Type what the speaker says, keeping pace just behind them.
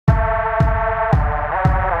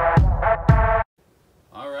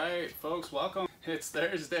Rows, welcome. It's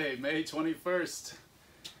Thursday, May 21st.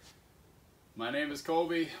 My name is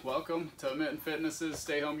Colby. Welcome to Mitten Fitness's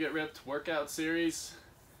Stay Home Get Ripped workout series.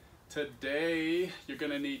 Today, you're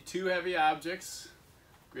gonna need two heavy objects.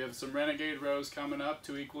 We have some Renegade Rows coming up,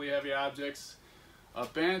 two equally heavy objects. A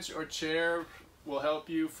bench or chair will help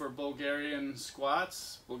you for Bulgarian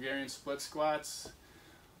squats, Bulgarian split squats,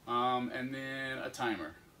 and then a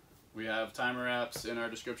timer. We have timer apps in our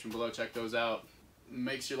description below. Check those out.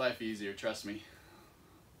 Makes your life easier, trust me.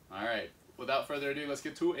 All right, without further ado, let's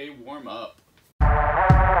get to a warm-up.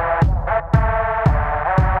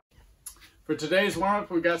 For today's warm-up,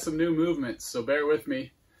 we've got some new movements, so bear with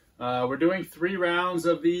me. We're doing 3 rounds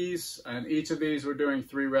of these, and each of these we're doing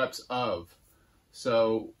 3 reps of.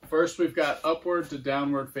 So first we've got upward to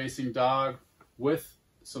downward facing dog with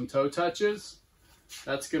some toe touches.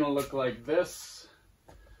 That's gonna look like this.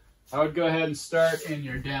 I would go ahead and start in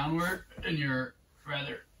your downward, in your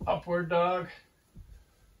upward dog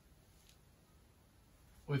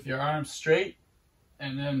with your arms straight,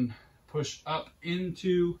 and then push up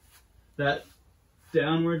into that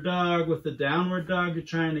downward dog. With the downward dog, you're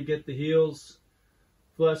trying to get the heels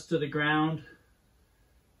flush to the ground,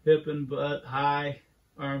 hip and butt high,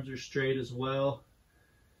 arms are straight as well.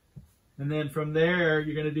 And then from there,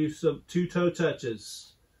 you're going to do some 2 toe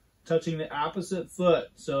touches, touching the opposite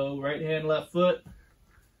foot. So right hand, left foot,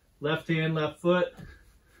 left hand, left foot,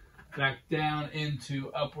 back down into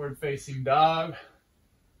upward facing dog,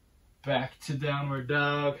 back to downward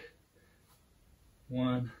dog.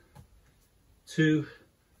 1, 2.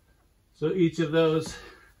 So each of those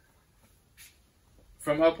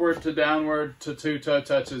from upward to downward to 2 toe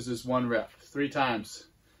touches is 1 rep. 3 times.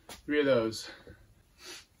 3 of those.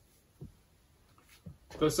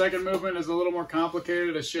 The second movement is a little more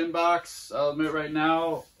complicated, a shin box. I'll admit right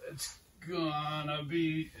now, it's gonna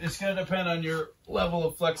depend on your level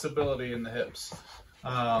of flexibility in the hips.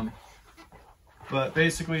 But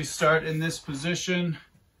basically start in this position.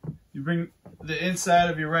 You bring the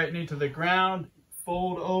inside of your right knee to the ground,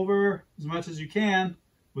 fold over as much as you can,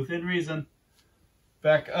 within reason.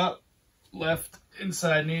 Back up, left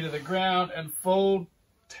inside knee to the ground, and fold.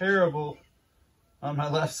 Terrible on my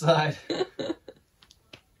left side.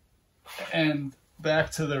 And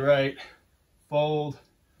back to the right, fold,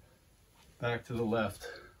 back to the left,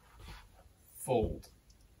 fold.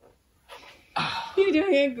 You're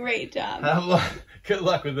doing a great job. Good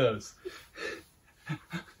luck with those.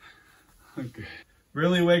 Okay.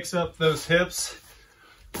 Really wakes up those hips.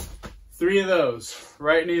 3 of those.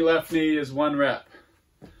 Right knee, left knee is 1 rep.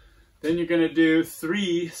 Then you're going to do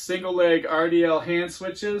 3 single leg RDL hand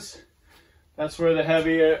switches. That's where the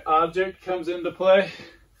heavy object comes into play.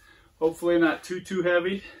 Hopefully not too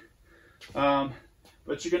heavy.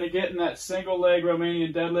 But you're going to get in that single leg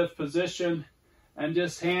Romanian deadlift position and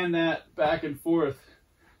just hand that back and forth,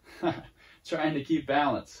 trying to keep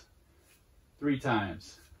balance. 3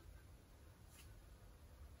 times.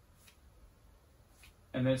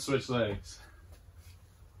 And then switch legs.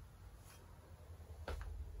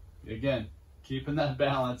 Again, keeping that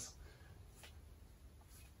balance.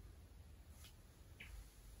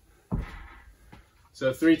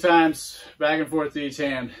 So 3 times back and forth to each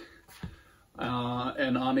hand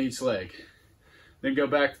and on each leg. Then go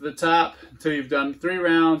back to the top until you've done 3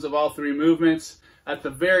 rounds of all 3 movements. At the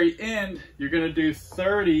very end, you're going to do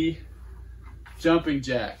 30 jumping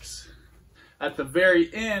jacks. At the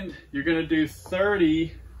very end, you're going to do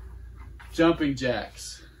 30 jumping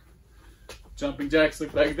jacks. Jumping jacks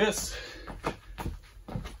look like this.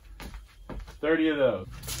 30 of those.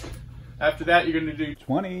 After that, you're going to do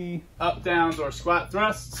 20 up, downs, or squat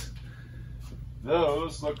thrusts.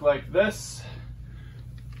 Those look like this.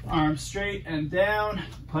 Arms straight and down,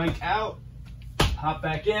 plank out, hop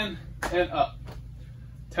back in, and up.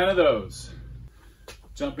 10 of those.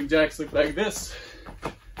 Jumping jacks look like this.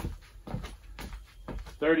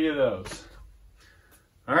 30 of those.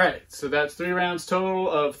 All right, so that's 3 rounds total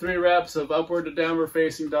of 3 reps of upward to downward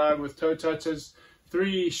facing dog with toe touches,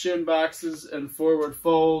 3 shin boxes and forward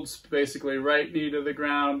folds, basically right knee to the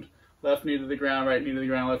ground, left knee to the ground, right knee to the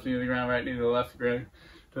ground, left knee to the ground, right knee to the left to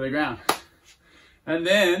the ground. And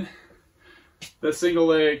then the single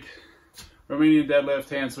leg Romanian deadlift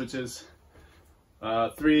hand switches,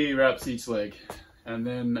 3 reps each leg. And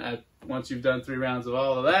then once you've done 3 rounds of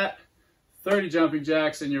all of that, 30 jumping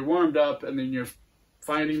jacks, and you're warmed up, and then you're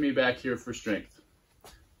finding me back here for strength.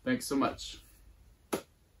 Thanks so much.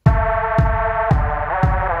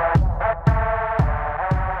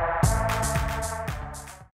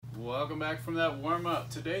 Welcome back from that warm-up.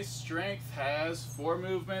 Today's strength has 4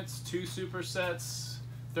 movements, 2 supersets,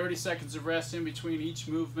 30 seconds of rest in between each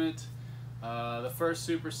movement. The first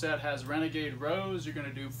superset has Renegade Rows. You're going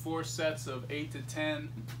to do 4 sets of 8 to 10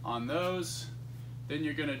 on those. Then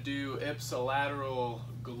you're going to do Ypsilateral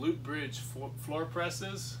glute bridge floor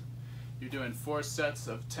presses. You're doing 4 sets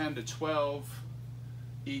of 10 to 12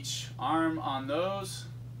 each arm on those,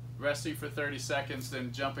 resting for 30 seconds,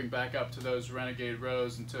 then jumping back up to those Renegade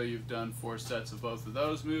Rows until you've done 4 sets of both of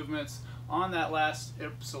those movements. On that last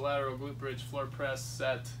Ypsilateral glute bridge floor press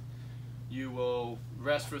set, you will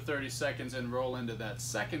rest for 30 seconds and roll into that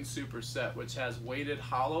second superset, which has weighted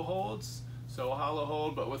hollow holds. So hollow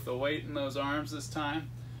hold, but with the weight in those arms this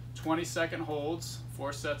time. 20-second holds,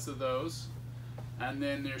 4 sets of those. And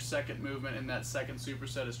then your second movement in that second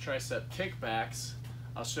superset is Triceps Kickbacks.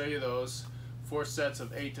 I'll show you those. 4 sets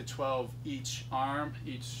of 8 to 12 each arm,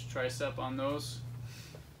 each tricep on those.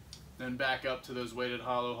 Then back up to those weighted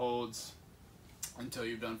hollow holds until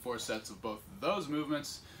you've done 4 sets of both of those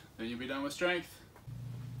movements. Then you'll be done with strength.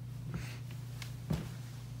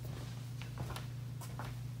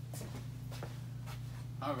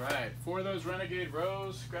 Alright, for those Renegade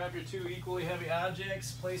Rows, grab your 2 equally heavy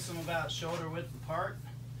objects, place them about shoulder width apart.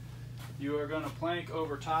 You are going to plank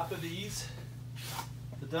over top of these.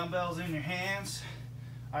 The dumbbells in your hands.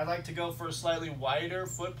 I like to go for a slightly wider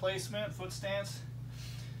foot placement, foot stance,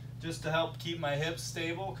 just to help keep my hips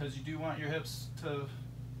stable, because you do want your hips to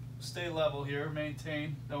stay level here,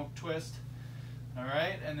 maintain, don't twist.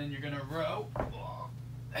 Alright, and then you're going to row,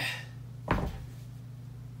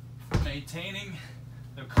 maintaining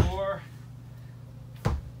the core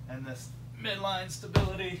and this midline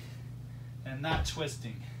stability and not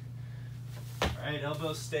twisting. Alright,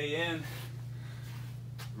 elbows stay in.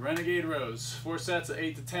 Renegade Rows, 4 sets of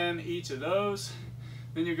 8 to 10 each of those.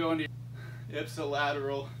 Then you go into your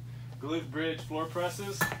Ypsilateral glute bridge floor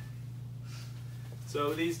presses.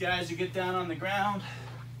 So these guys, you get down on the ground.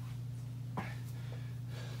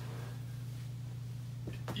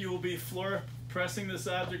 You will be floor pressing this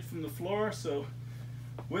object from the floor. So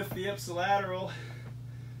with the Ypsilateral,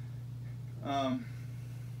 go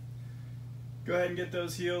ahead and get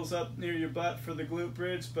those heels up near your butt for the glute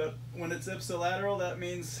bridge, but when it's Ypsilateral, that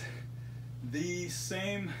means the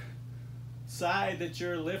same side that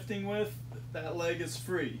you're lifting with, that leg is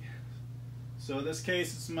free. So in this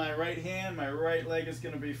case, it's my right hand, my right leg is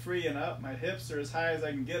going to be free and up, my hips are as high as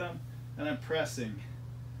I can get them, and I'm pressing.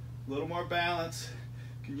 A little more balance.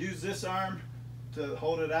 You can use this arm to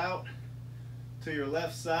hold it out to your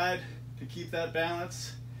left side to keep that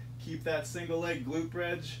balance, keep that single leg glute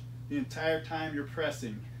bridge the entire time you're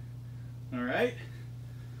pressing. Alright?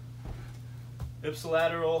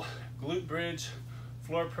 Ypsilateral glute bridge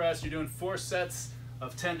floor press. You're doing 4 sets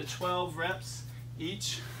of 10 to 12 reps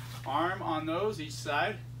each arm on those, each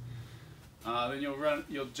side. Then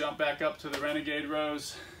you'll jump back up to the Renegade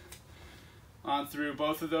Rows on through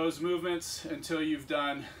both of those movements until you've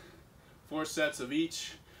done 4 sets of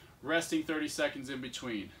each, resting 30 seconds in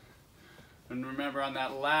between. And remember, on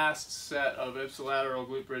that last set of Ypsilateral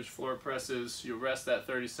glute bridge floor presses, you'll rest that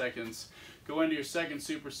 30 seconds. Go into your second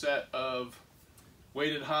superset of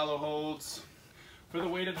weighted hollow holds. For the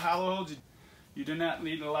weighted hollow holds, you do not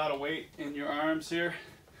need a lot of weight in your arms here.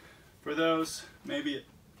 For those, maybe an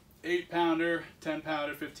 8-pounder,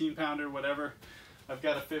 10-pounder, 15-pounder, whatever. I've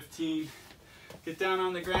got a 15. Get down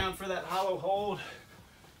on the ground for that hollow hold.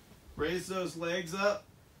 Raise those legs up.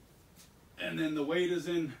 And then the weight is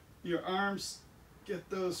in your arms. Get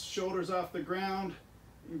those shoulders off the ground.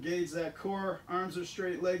 Engage that core. Arms are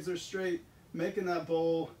straight, legs are straight. Making that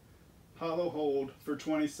bowl hollow hold for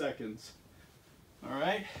 20 seconds.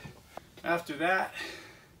 Alright? After that,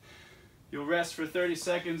 you'll rest for 30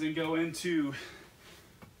 seconds and go into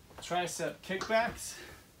Triceps Kickbacks.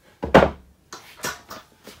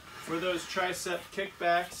 For those Tricep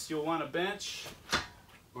Kickbacks, you'll want a bench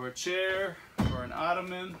or a chair or an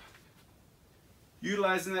Ottoman.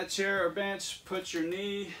 Utilizing that chair or bench, put your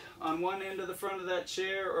knee on one end of the front of that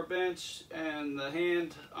chair or bench and the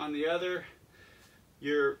hand on the other.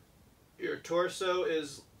 Your torso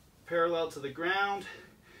is parallel to the ground.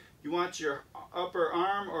 You want your upper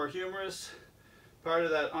arm or humerus, part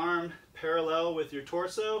of that arm, parallel with your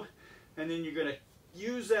torso, and then you're going to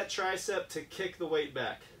use that tricep to kick the weight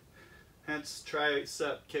back. Hence,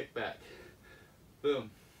 Tricep Kickback.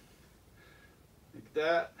 Boom. Like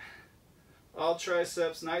that. All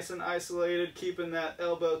triceps nice and isolated, keeping that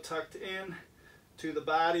elbow tucked in to the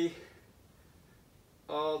body.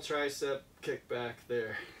 All Tricep Kickback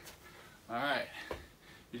there. Alright.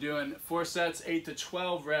 You're doing 4 sets, 8 to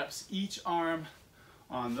 12 reps each arm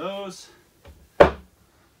on those.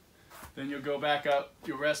 Then you'll go back up,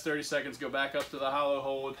 you'll rest 30 seconds, go back up to the hollow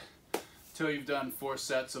hold until you've done 4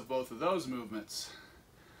 sets of both of those movements.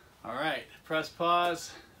 All right, press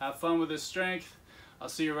pause, have fun with this strength. I'll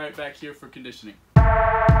see you right back here for conditioning.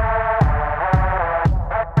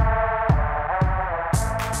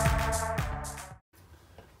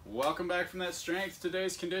 Welcome back from that strength.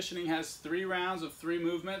 Today's conditioning has 3 rounds of 3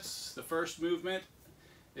 movements. The first movement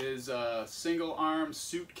is a single arm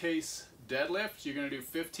suitcase deadlift. You're going to do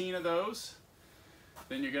 15 of those.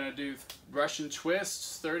 Then you're going to do Russian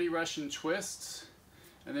twists, 30 Russian twists.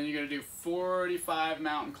 And then you're going to do 45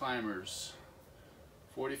 mountain climbers.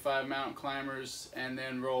 45 mountain climbers, and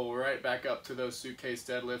then roll right back up to those suitcase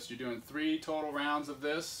deadlifts. You're doing 3 total rounds of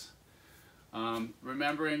this.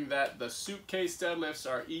 Remembering that the suitcase deadlifts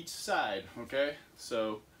are each side, okay?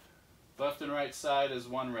 So left and right side is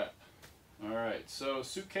 1 rep. All right, so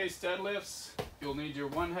suitcase deadlifts, you'll need your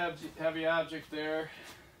 1 heavy object there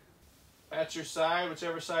at your side,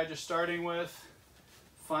 whichever side you're starting with.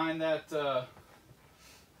 Find that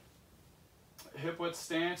hip width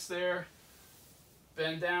stance there.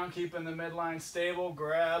 Bend down, keeping the midline stable.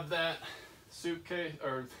 Grab that suitcase,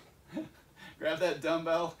 or grab that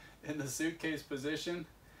dumbbell in the suitcase position,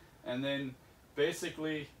 and then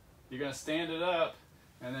basically you're going to stand it up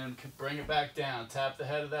and then bring it back down. Tap the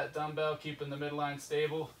head of that dumbbell, keeping the midline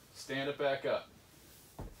stable. Stand it back up.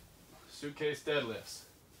 Suitcase deadlifts.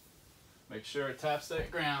 Make sure it taps that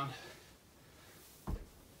ground.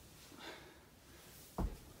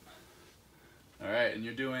 All right, and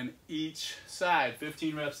you're doing each side,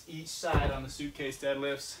 15 reps each side on the suitcase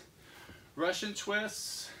deadlifts. Russian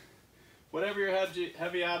twists, whatever your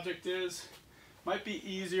heavy object is. Might be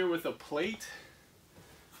easier with a plate,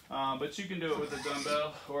 but you can do it with a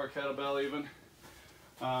dumbbell or a kettlebell even.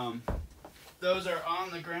 Those are on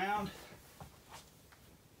the ground.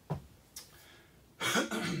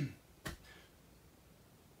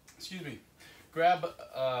 Excuse me. Grab,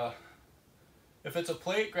 if it's a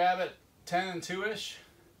plate, grab it 10 and 2-ish.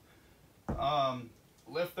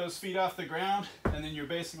 Lift those feet off the ground, and then you're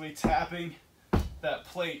basically tapping that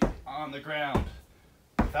plate on the ground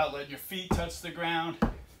without letting your feet touch the ground.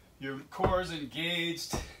 Your core is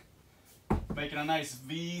engaged, making a nice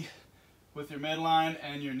V with your midline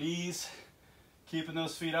and your knees, keeping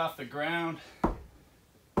those feet off the ground.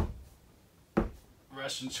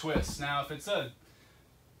 Russian twists. Now, if it's a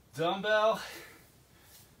dumbbell,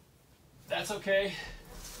 that's okay.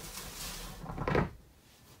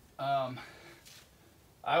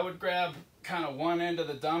 I would grab kind of one end of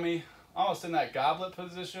the dummy, almost in that goblet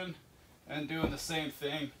position, and doing the same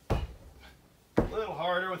thing. A little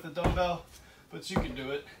harder with the dumbbell, but you can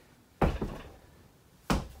do it.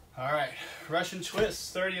 All right, Russian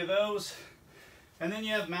twists, 30 of those. And then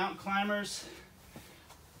you have mountain climbers.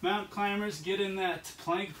 Mountain climbers, get in that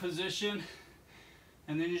plank position,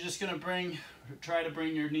 and then you're just gonna try to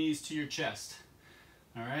bring your knees to your chest.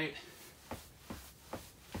 All right?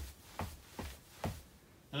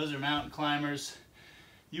 Those are mountain climbers.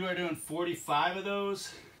 You are doing 45 of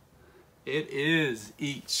those. It is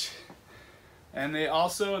each. And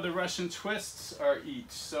the Russian twists are each.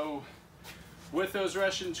 So with those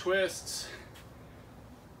Russian twists,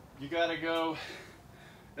 you gotta go,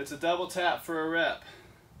 it's a double tap for a rep.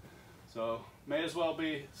 So may as well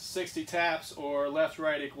be 60 taps, or left,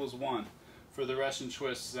 right equals 1 for the Russian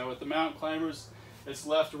twists. Now with the mountain climbers, it's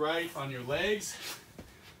left, right on your legs.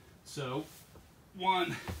 So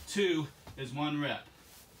 1, 2 is 1 rep.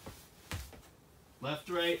 Left,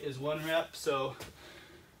 right is 1 rep. So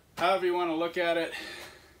however you want to look at it,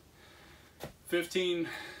 15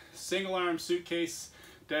 single arm suitcase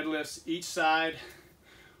deadlifts each side,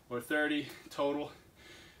 or 30 total.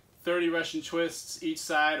 30 Russian twists each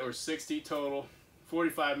side, or 60 total.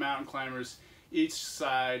 45 mountain climbers each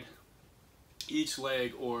side, each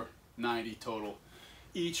leg, or 90 total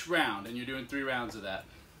each round. And you're doing 3 rounds of that.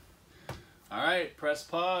 All right, press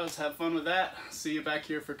pause, have fun with that. See you back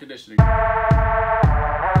here for conditioning.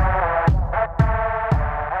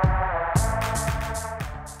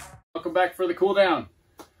 Welcome back for the cool down.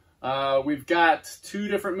 We've got 2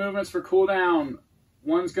 different movements for cool down.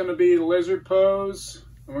 One's gonna be the lizard pose,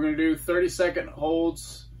 and we're gonna do 30-second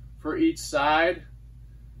holds for each side.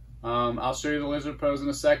 I'll show you the lizard pose in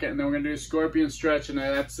a second, and then we're gonna do scorpion stretch, and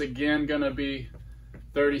that's again gonna be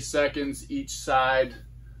 30 seconds each side.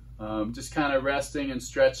 Just kind of resting and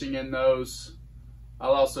stretching in those.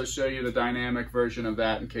 I'll also show you the dynamic version of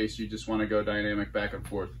that in case you just want to go dynamic back and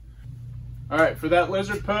forth. All right, for that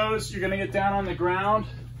lizard pose, you're gonna get down on the ground.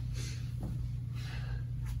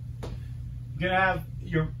 You're gonna have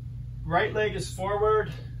your right leg is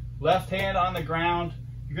forward, left hand on the ground.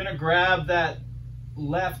 You're gonna grab that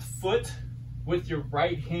left foot with your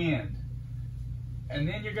right hand. And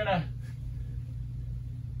then you're gonna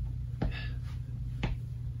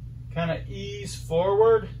kind of ease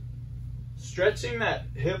forward, stretching that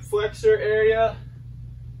hip flexor area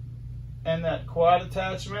and that quad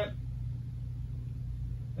attachment,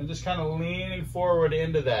 and just kind of leaning forward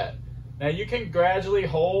into that. Now you can gradually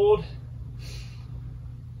hold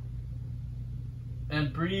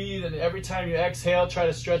and breathe, and every time you exhale, try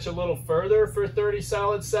to stretch a little further for 30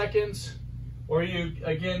 solid seconds. Or you,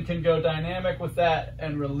 again, can go dynamic with that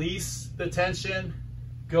and release the tension,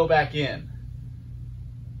 go back in.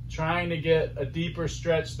 Trying to get a deeper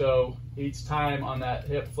stretch, though, each time on that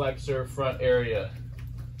hip flexor front area.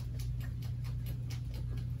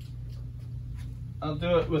 I'll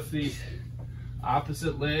do it with the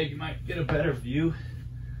opposite leg. You might get a better view.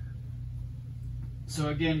 So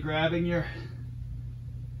again, grabbing your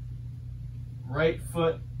right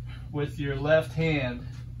foot with your left hand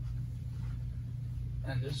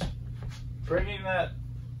and just bringing that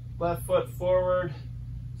left foot forward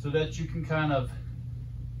so that you can kind of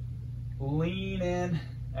lean in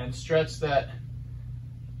and stretch that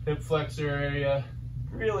hip flexor area.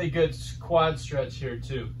 Really good quad stretch here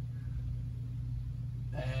too.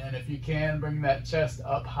 And if you can, bring that chest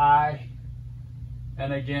up high.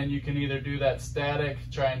 And again, you can either do that static,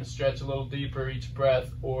 trying to stretch a little deeper each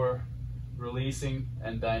breath, or releasing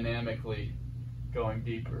and dynamically going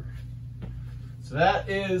deeper. So that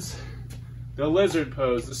is the lizard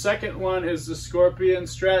pose. The second one is the scorpion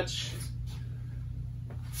stretch.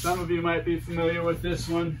 Some of you might be familiar with this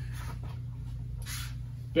one.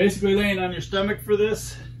 Basically laying on your stomach for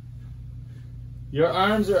this. Your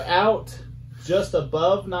arms are out just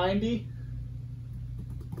above 90.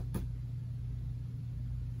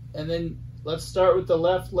 And then let's start with the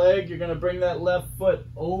left leg. You're going to bring that left foot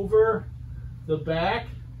over the back,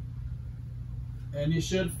 and you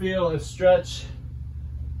should feel a stretch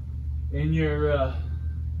in your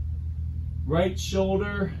right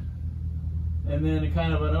shoulder, and then a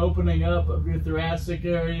kind of an opening up of your thoracic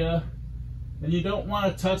area. And you don't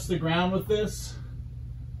want to touch the ground with this.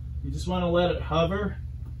 You just want to let it hover.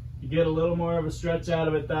 You get a little more of a stretch out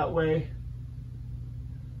of it that way.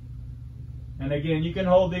 And again, you can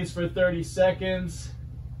hold these for 30 seconds.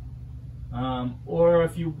 Or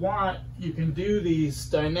if you want, you can do these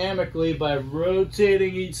dynamically by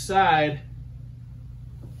rotating each side.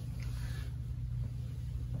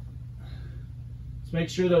 Just make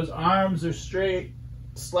sure those arms are straight,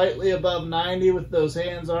 slightly above 90 with those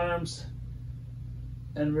hands, arms,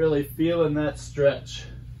 and really feeling that stretch.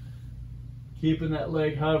 Keeping that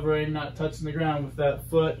leg hovering, not touching the ground with that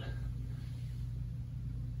foot.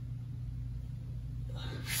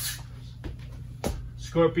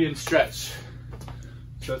 Scorpion stretch.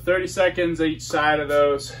 So 30 seconds each side of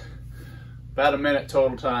those, about a minute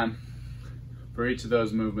total time for each of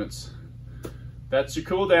those movements. That's your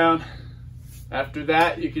cool down. After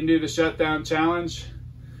that, you can do the shutdown challenge,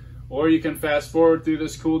 or you can fast forward through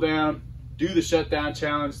this cool down, do the shutdown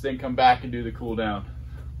challenge, then come back and do the cool down.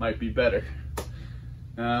 Might be better.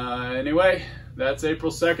 Anyway, that's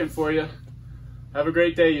April 2nd for you. Have a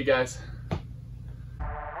great day, you guys.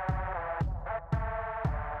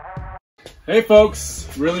 Hey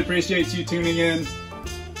folks, really appreciate you tuning in.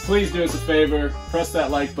 Please do us a favor, press that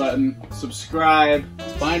like button, subscribe,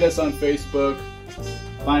 find us on Facebook,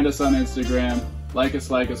 find us on Instagram, like us,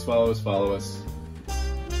 follow us.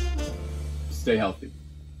 Stay healthy.